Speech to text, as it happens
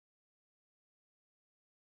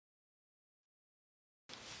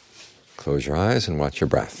Close your eyes and watch your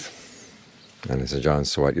breath. And as John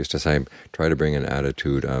Swat used to say, try to bring an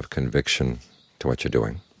attitude of conviction to what you're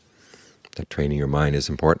doing. That training your mind is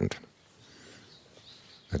important.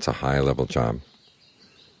 It's a high-level job.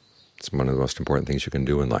 It's one of the most important things you can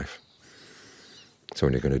do in life. So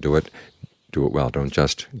when you're going to do it well. Don't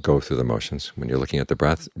just go through the motions. When you're looking at the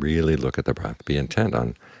breath, really look at the breath. Be intent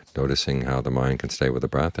on noticing how the mind can stay with the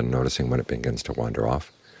breath and noticing when it begins to wander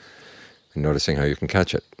off, and noticing how you can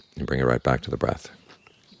catch it and bring it right back to the breath.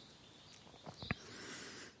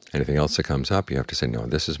 Anything else that comes up, you have to say, no,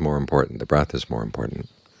 this is more important. The breath is more important.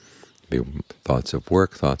 Be thoughts of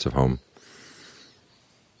work, thoughts of home.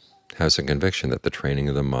 Have some conviction that the training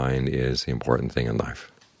of the mind is the important thing in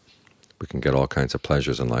life. We can get all kinds of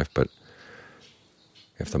pleasures in life, but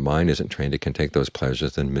if the mind isn't trained, it can take those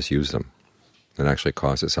pleasures and misuse them, and actually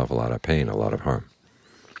cause itself a lot of pain, a lot of harm.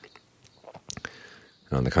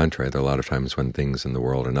 And on the contrary, there are a lot of times when things in the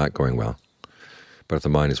world are not going well, but if the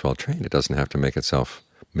mind is well trained, it doesn't have to make itself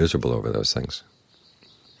miserable over those things.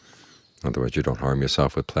 In other words, you don't harm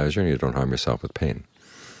yourself with pleasure and you don't harm yourself with pain.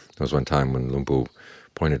 There was one time when Lumpu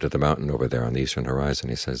pointed to the mountain over there on the eastern horizon.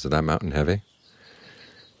 He says, "Is that mountain heavy?"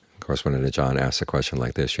 Of course, when Ajahn asks a question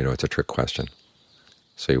like this, you know it's a trick question.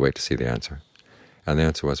 So you wait to see the answer. And the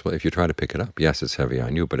answer was, well, if you try to pick it up, yes, it's heavy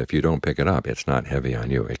on you, but if you don't pick it up, it's not heavy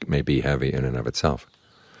on you. It may be heavy in and of itself.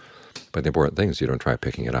 But the important thing is you don't try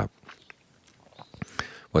picking it up.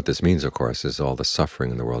 What this means, of course, is all the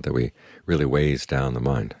suffering in the world that we really weighs down the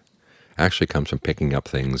mind actually comes from picking up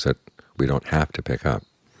things that we don't have to pick up.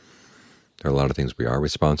 There are a lot of things we are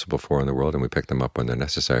responsible for in the world, and we pick them up when they're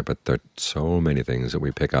necessary, but there are so many things that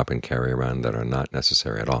we pick up and carry around that are not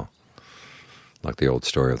necessary at all. Like the old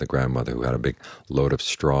story of the grandmother who had a big load of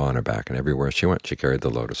straw on her back, and everywhere she went she carried the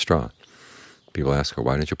load of straw. People ask her,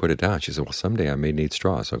 "Why didn't you put it down?" She said, "Well, someday I may need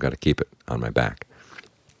straw, so I've got to keep it on my back."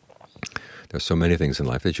 There's so many things in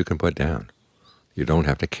life that you can put down. You don't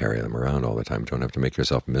have to carry them around all the time. You don't have to make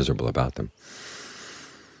yourself miserable about them.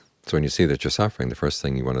 So when you see that you're suffering, the first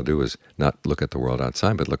thing you want to do is not look at the world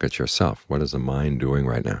outside, but look at yourself. What is the mind doing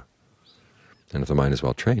right now? And if the mind is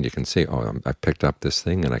well trained, you can see, oh, I've picked up this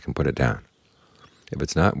thing and I can put it down. If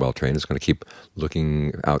it's not well trained, it's going to keep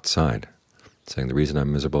looking outside, saying the reason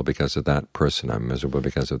I'm miserable because of that person, I'm miserable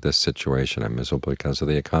because of this situation, I'm miserable because of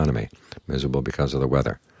the economy, miserable because of the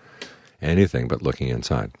weather. Anything but looking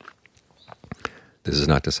inside. This is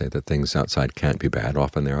not to say that things outside can't be bad.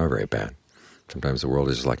 Often they are very bad. Sometimes the world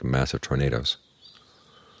is just like massive tornadoes.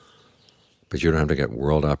 But you don't have to get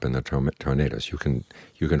whirled up in the tornadoes. You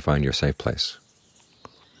can find your safe place.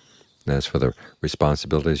 And as for the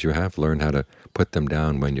responsibilities you have, learn how to put them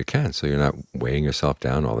down when you can, so you're not weighing yourself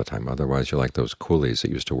down all the time. Otherwise you're like those coolies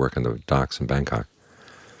that used to work in the docks in Bangkok.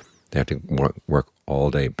 They had to work all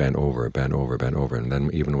day, bent over, bent over, bent over, and then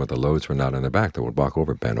even when the loads were not on their back, they would walk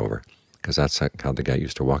over bent over, because that's how they got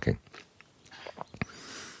used to walking.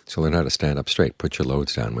 So learn how to stand up straight. Put your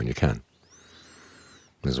loads down when you can.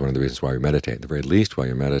 This is one of the reasons why we meditate. At the very least, while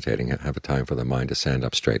you're meditating, have a time for the mind to stand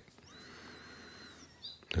up straight,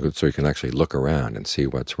 so you can actually look around and see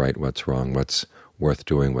what's right, what's wrong, what's worth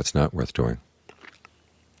doing, what's not worth doing.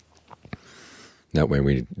 That way,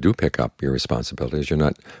 when you do pick up your responsibilities, you're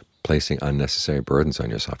not placing unnecessary burdens on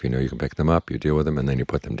yourself. You know you can pick them up, you deal with them, and then you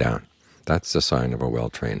put them down. That's the sign of a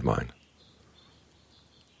well-trained mind.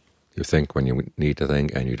 You think when you need to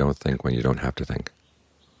think, and you don't think when you don't have to think.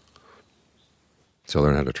 So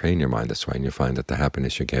learn how to train your mind this way, and you find that the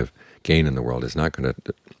happiness you gain in the world is not going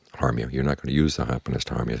to harm you. You're not going to use the happiness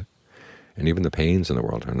to harm you. And even the pains in the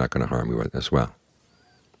world are not going to harm you as well.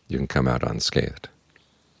 You can come out unscathed.